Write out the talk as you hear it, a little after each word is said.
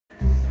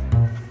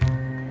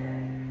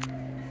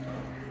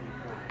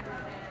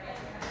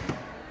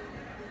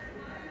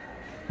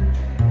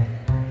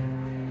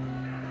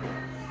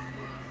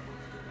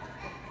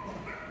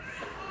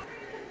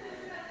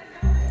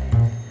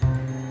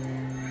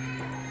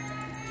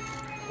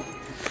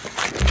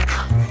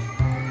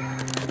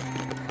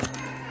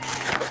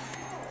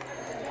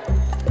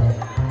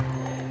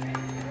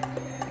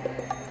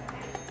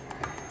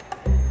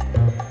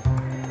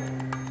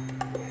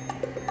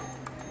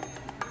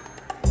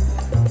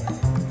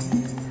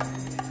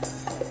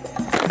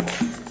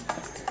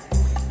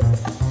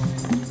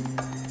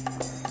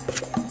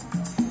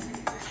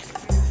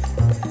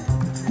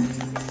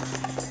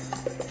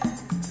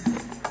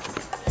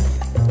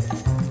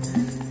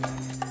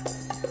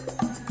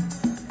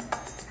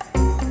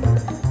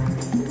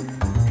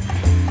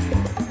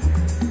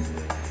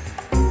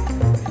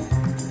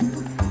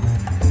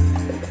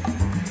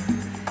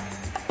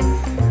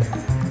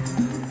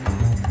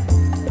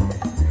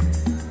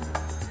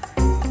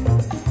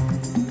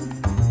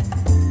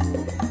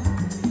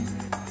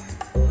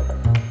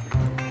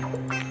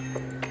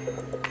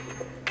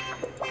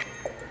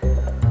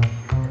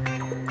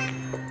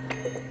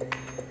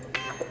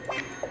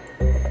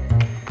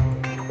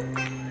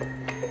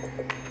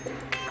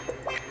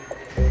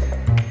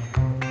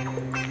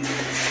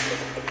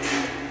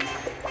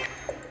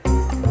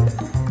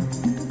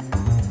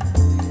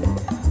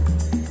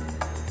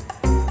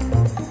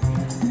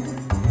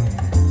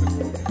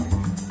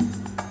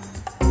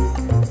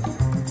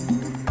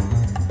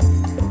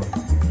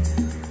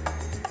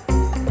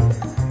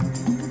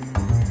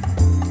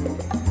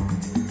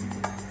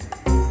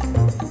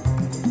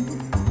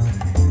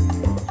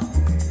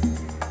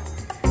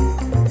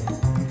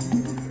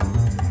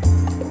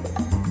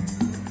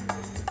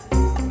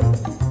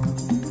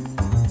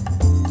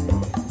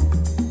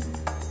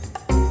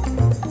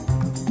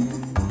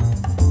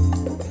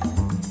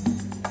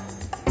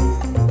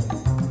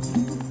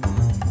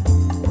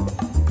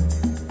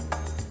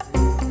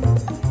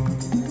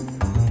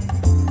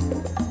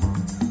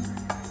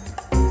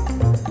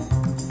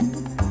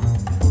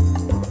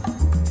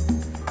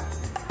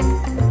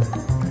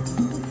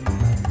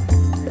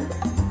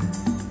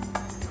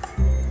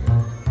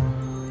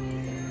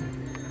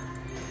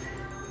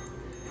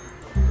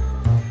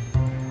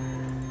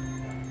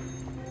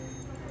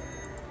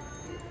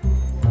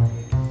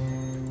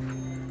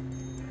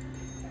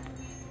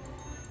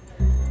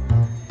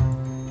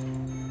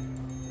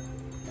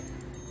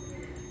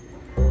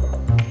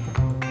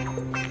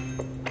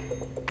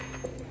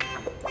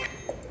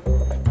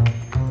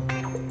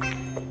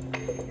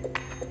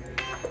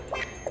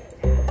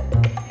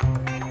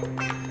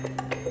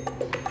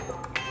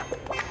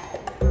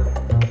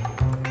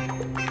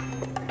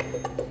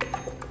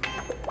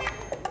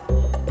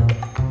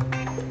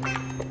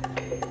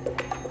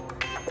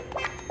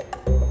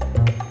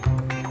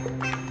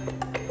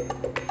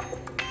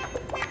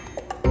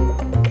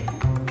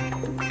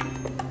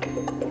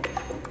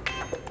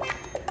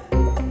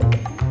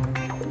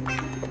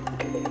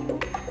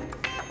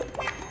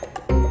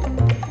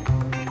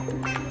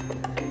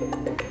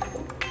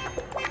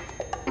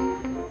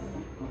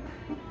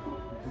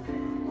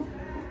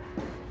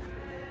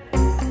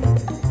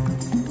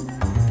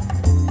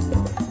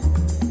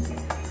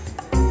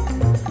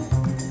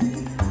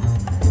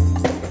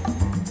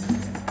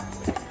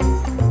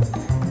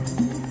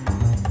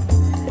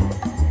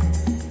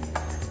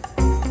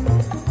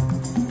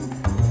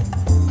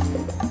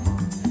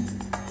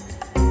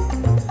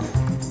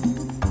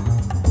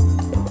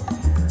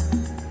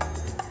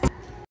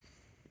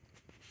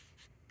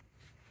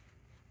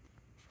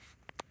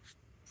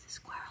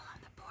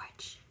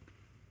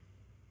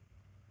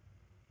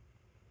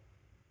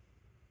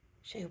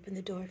Should I open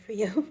the door for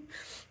you?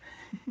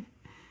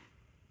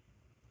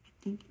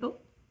 Oh,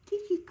 there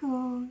she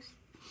goes.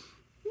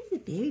 This is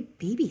a very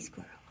baby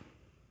squirrel.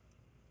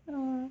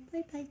 Oh,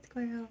 bye-bye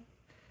squirrel.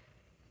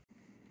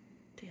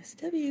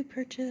 DSW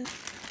purchase.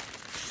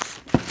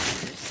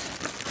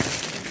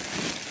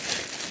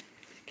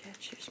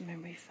 Skechers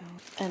memory foam.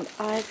 And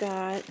I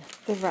got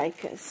the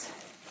Rikas.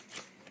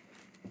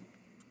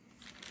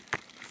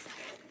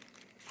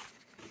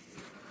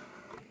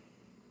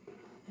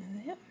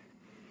 There they are.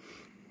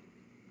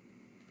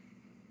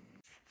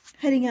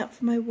 Heading out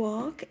for my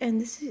walk,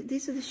 and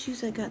these are the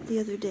shoes I got the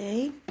other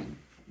day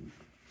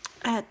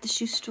at the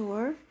shoe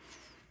store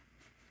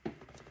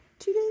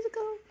 2 days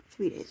ago,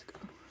 3 days ago.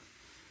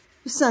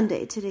 It was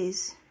Sunday,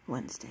 today's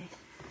Wednesday.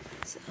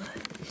 So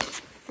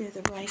they're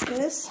the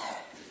Rikas,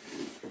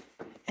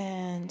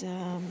 and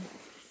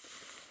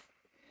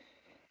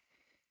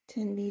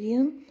 10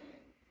 medium.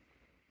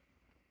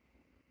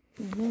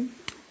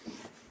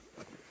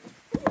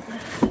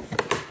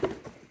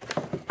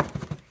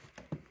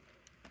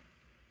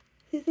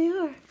 Here they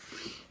are.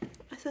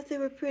 I thought they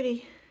were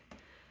pretty.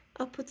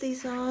 I'll put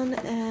these on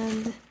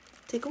and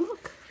take a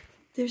walk.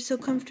 They're so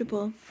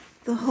comfortable.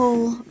 The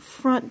whole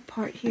front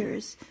part here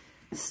is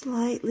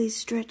slightly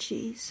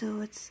stretchy,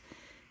 so it's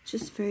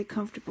just very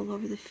comfortable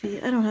over the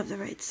feet. I don't have the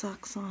right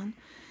socks on,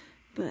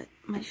 but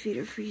my feet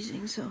are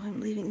freezing, so I'm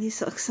leaving these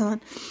socks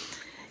on.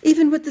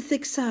 Even with the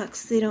thick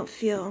socks, they don't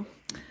feel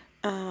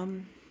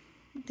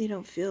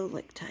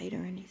like tight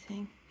or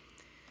anything.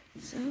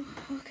 So,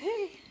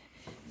 okay.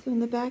 So in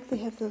the back they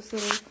have those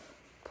little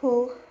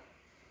pull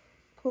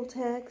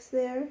tags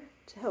there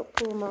to help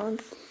pull them on.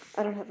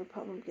 I don't have a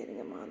problem getting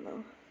them on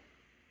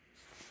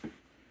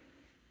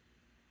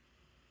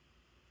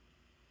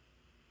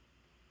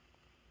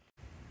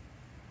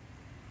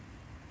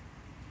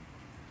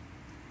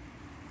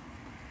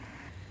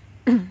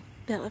though.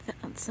 Bella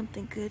found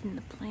something good in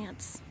the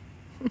plants.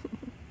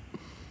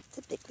 It's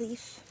a big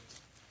leaf.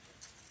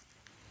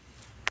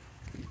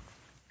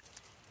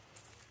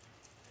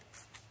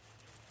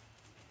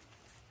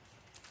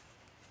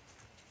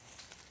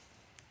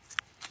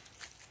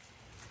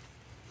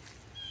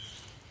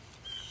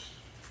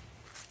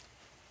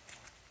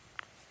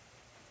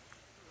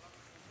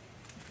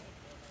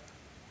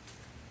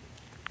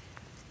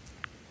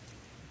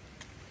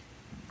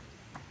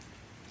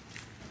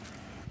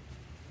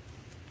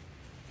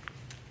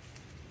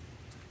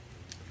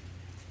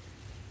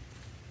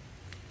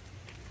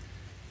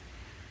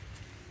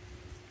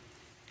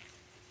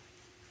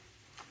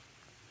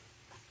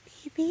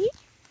 Baby,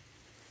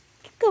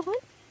 keep going.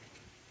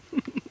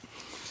 Look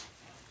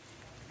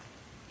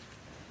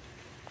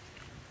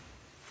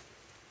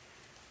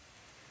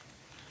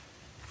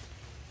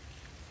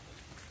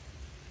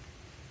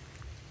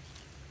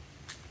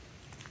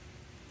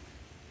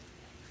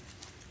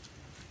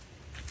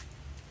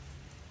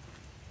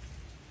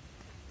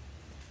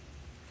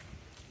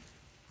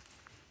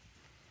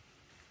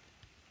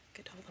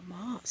at all the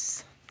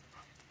moss.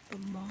 The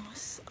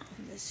moss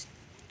on this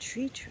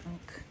tree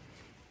trunk.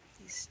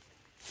 These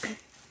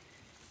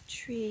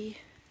tree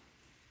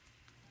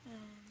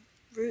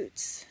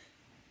roots.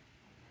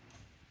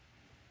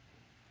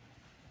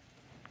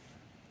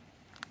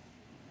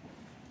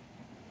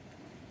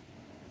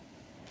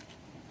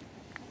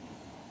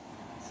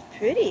 It's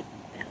pretty,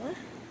 Bella.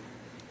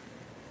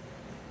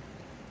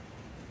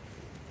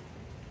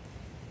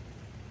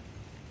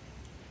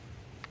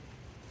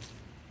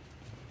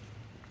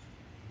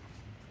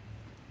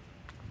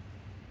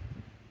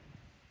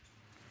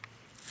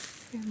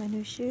 Here are my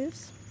new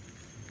shoes.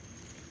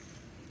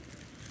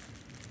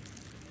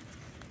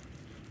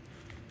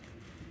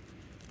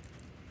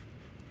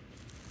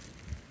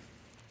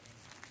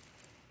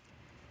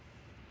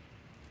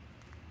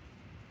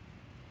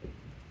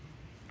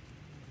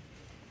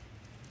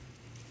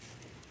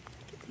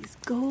 Look at these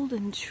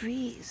golden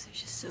trees. They're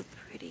just so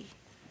pretty.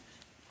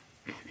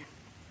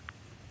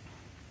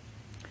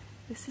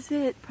 This is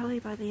it. Probably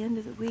by the end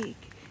of the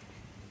week,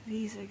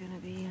 these are going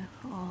to be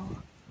all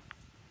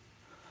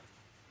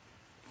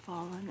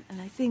fallen,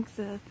 and I think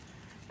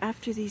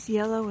after these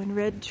yellow and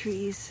red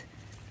trees,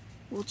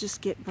 we'll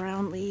just get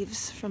brown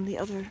leaves from the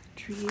other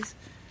trees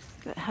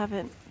that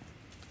haven't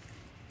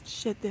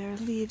shed their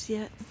leaves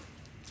yet.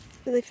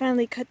 So they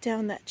finally cut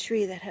down that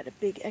tree that had a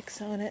big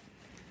X on it.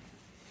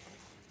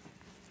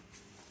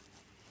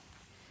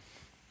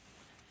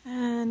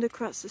 And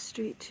across the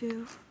street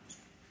too.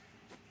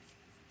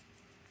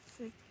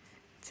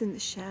 It's in the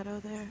shadow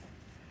there.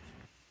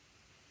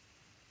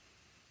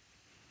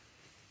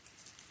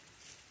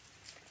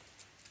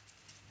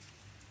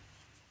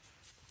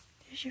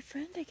 There's your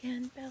friend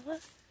again, Bella.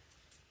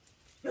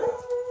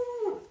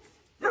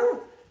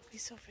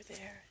 He's over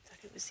there. I thought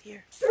he was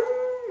here.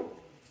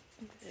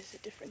 There's a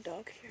different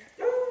dog here.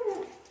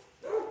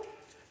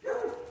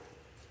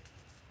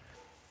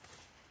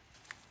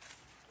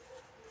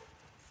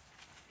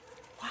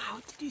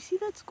 Wow, did you see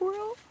that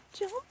squirrel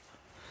jump?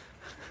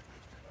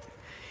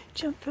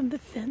 Jump from the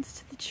fence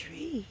to the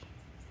tree.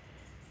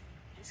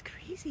 It's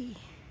crazy.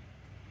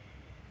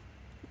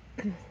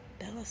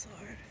 Bella's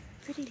are.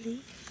 Pretty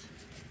leaf.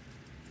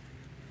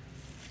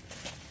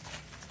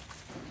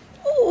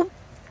 Oh,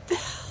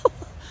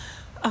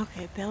 Bella.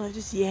 Okay, Bella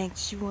just yanked.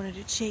 She wanted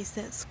to chase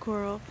that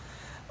squirrel.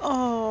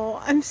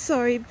 Oh, I'm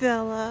sorry,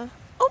 Bella.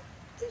 Oh,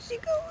 there she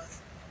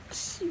goes.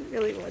 She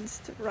really wants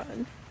to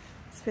run.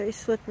 It's very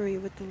slippery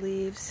with the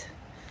leaves.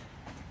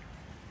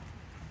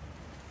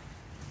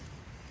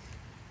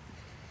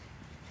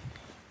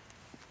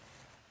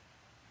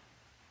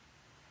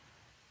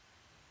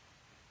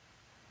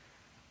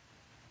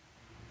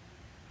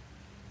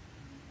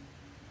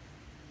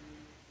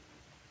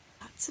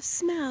 Lots of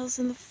smells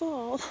in the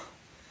fall.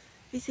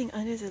 Everything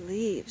under the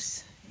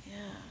leaves.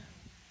 Yeah.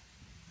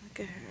 Look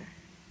at her.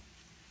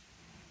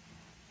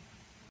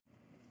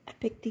 I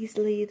picked these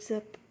leaves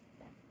up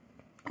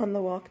on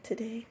the walk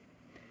today.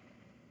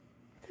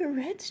 The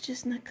red's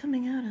just not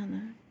coming out on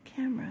the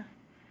camera.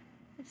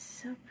 It's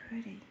so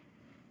pretty.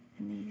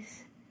 And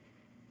these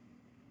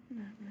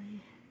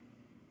lovely.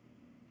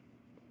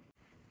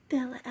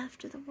 Bella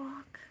after the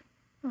walk.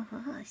 Oh,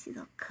 she's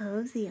all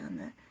cozy on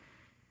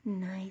the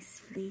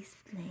nice fleece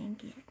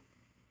blanket.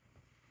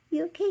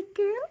 You okay,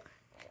 girl?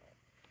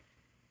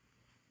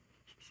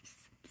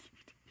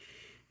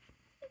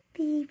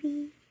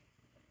 Baby.